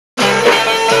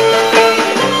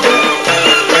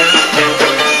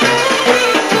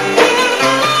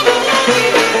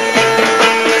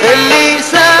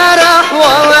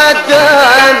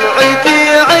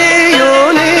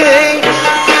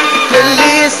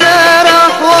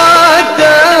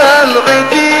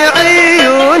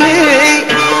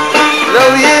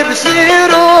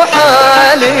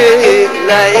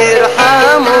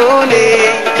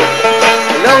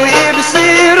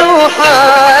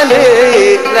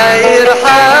لا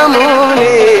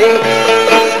يرحموني.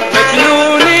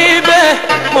 مجنوني به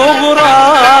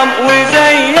مغرم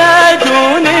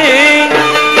وزيدوني،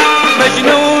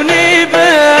 مجنوني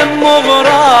به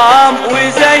مغرم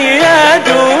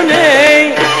وزيدوني.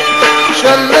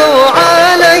 شلوا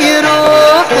علي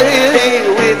روحي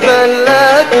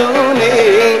وفلتوني،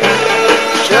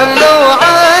 شلوا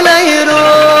علي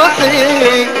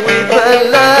روحي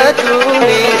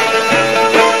وفلتوني.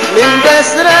 من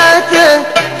بسرته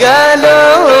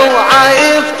قالوا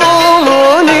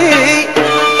عيفطوني،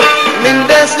 من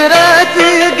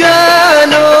بسرته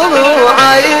قالوا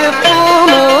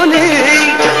عيفطوني.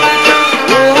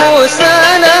 وهو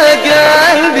سنة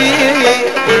قلبي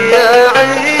يا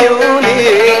عيوني،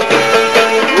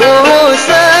 وهو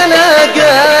سنة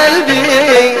قلبي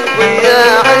يا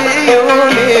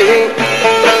عيوني.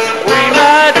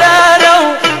 وما دروا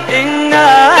إن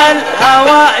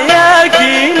الهوى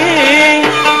يجيني،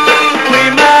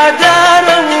 وما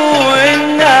دروا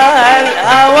إن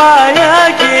الهوى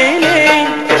يجيني.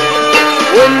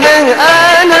 وانه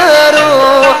انا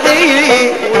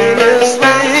روحي ونصف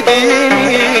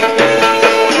ديني،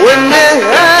 وانه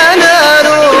انا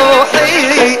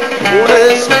روحي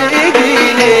ونصف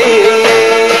ديني.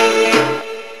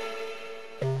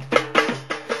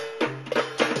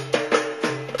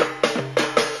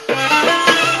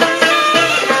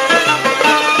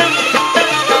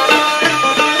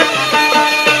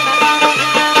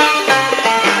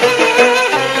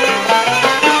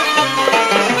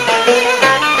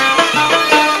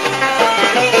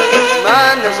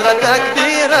 ما نزل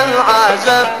تكبير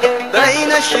العزب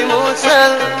بين الشموس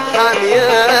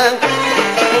الحامية،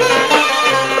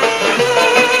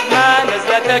 ما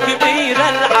نزل تكبير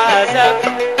العزب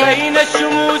بين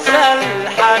الشموس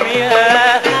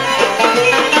الحامية.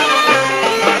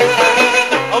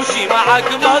 أو شي معك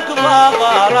مقضى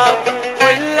غرب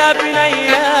ولا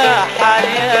بنية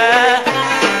حالية،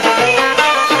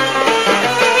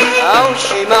 او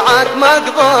شي معك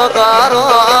مقضى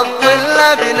غرب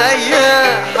ولا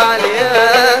بنية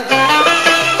حالية.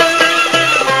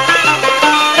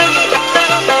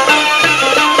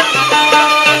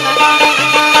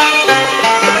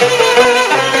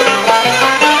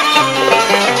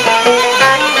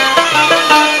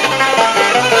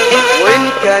 وإن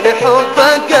كان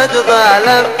حبك قد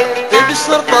غلب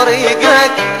تبصر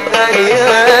طريقك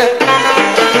ثانية،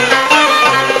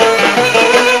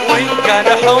 وإن كان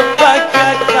حبك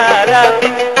قد غلب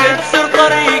تبصر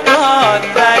طريقات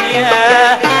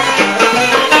ثانية.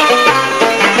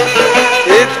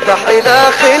 تفتح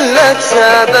إلى خلك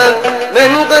سبب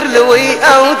من غرلوي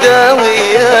أو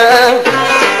داوية،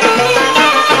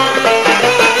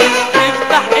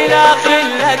 تفتح إلى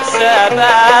خلك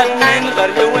سبب من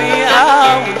غرلوي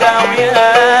أو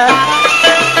داوية.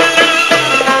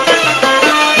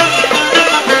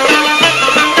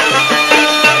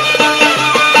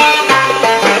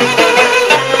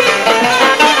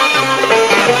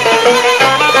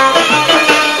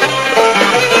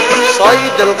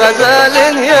 صيد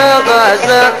الغزال يا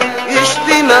غزة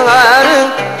يشتي مهارة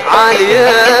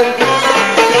عالية،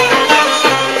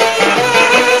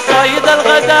 صيد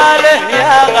الغزال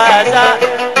يا غزة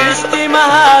يشتي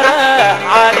مهارة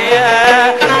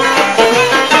عالية.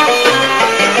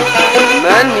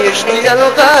 من يشتي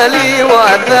الغالي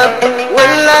وثب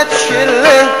ولا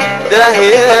تشله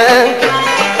داهية،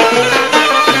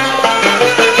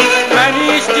 من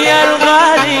يشتي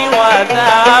الغالي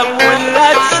وثاب ولا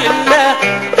تشله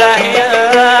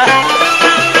داهية.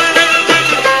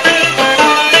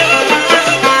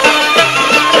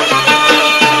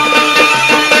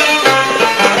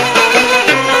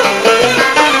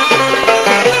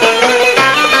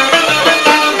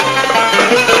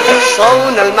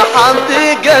 صون المحب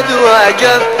قد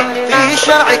وجب في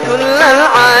شرع كل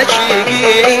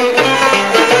العاشقين،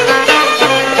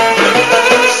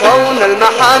 صون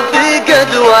المحب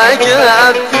قد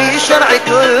وجب في شرع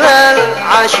كل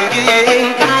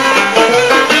العاشقين.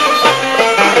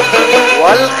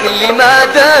 والخل ما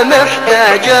دام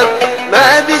احتجب ما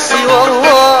بسوى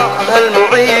الله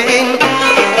المعين،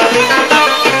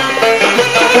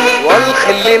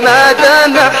 والخل ما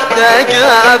دام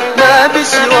احتجب ما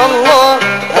بسوى الله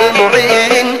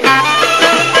المعين.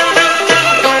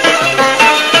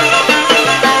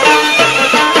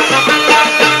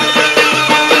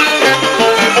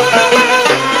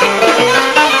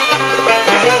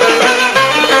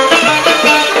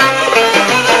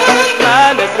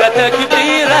 ما نزل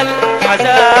تكبير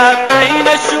العذاب بين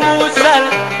الشموس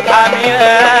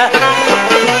الحامية.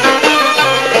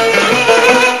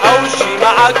 أو شي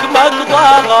معك مقضى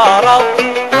غرض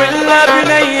ولا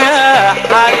بنية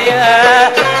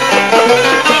حالية.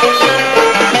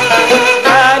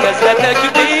 ما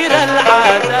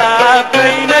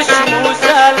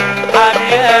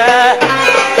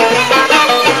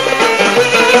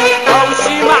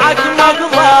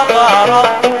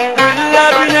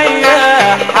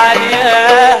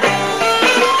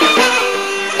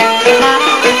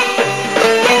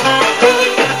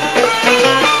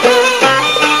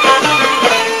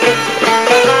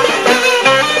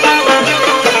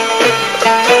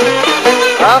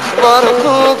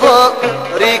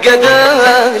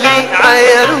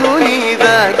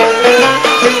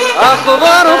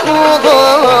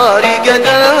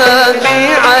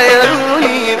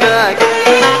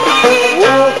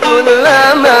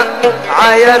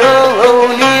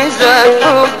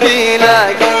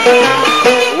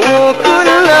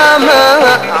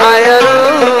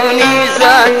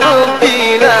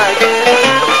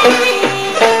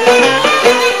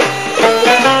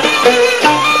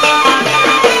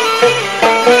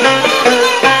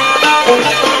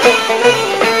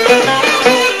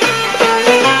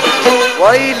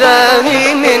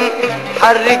ويلهي من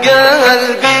حرق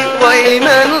قلبي ويل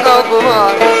من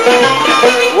أضرار،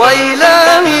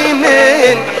 ويلهي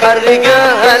من حرق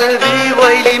قلبي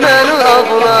ويل من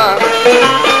أضرار.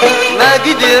 ما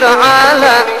قدر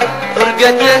على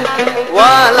فرقته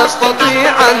ولا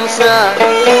استطيع انساه،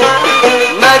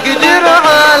 ما قدر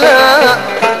على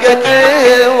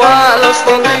فرقته ولا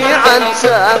استطيع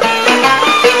انساه.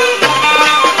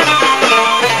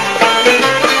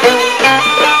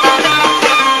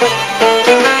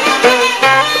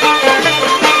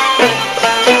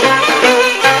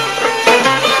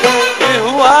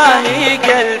 يهواهي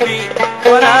قلبي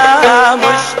وانا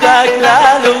مشتاق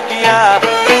للقياه،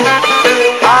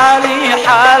 حالي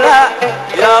حاله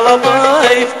يا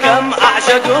لطيف كم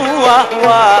اعشق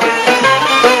وهواه،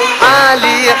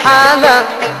 حالي حاله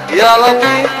يا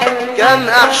لطيف كم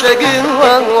اعشق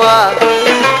وهواه،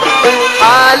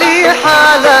 حالي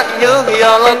حاله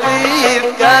يا لطيف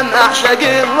كم اعشق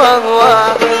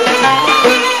وهواه.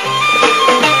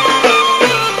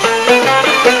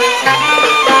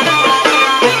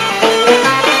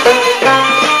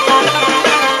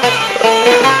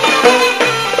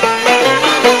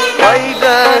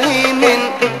 ويلهي من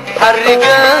حرق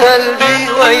قلبي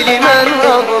ويل من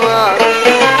أضرار،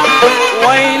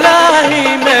 ويلهي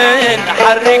من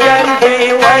حرق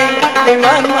قلبي ويل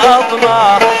من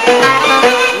أضناه.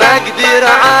 ما اقدر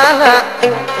على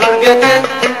فرقته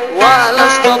ولا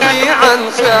استطيع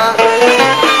انساه،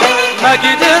 ما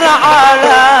قدر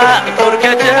على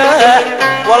فرقته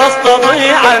ولا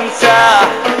استطيع انساه.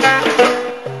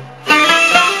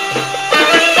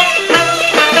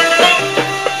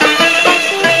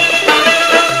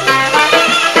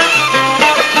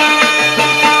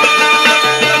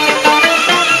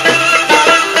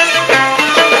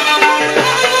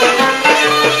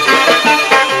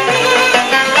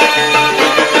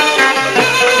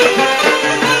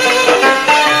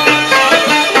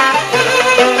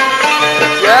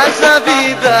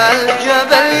 زبيب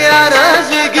الجبل يا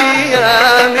رازقي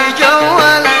يا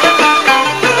مجول،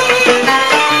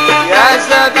 يا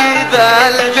زبيب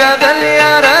الجبل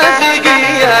يا رازقي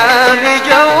يا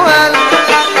مجول.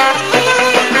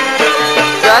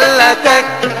 زلتك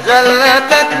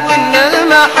زلتك وان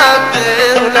المحبة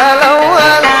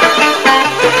للأول،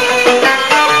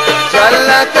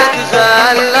 زلتك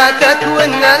زلتك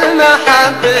وان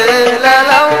المحبة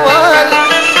للأول.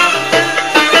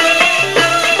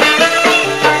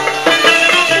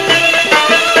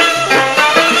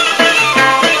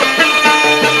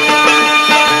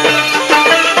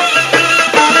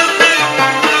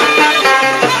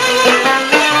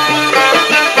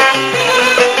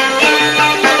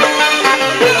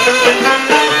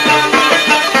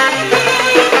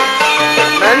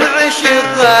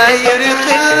 غير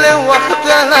خل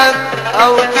واختلف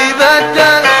او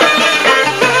تبدل،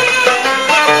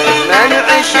 من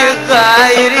عشق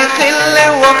غير خل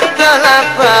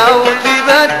واختلف او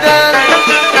تبدل.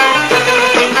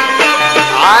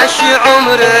 عاش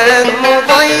عمر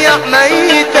مضيع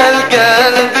ميت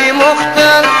القلب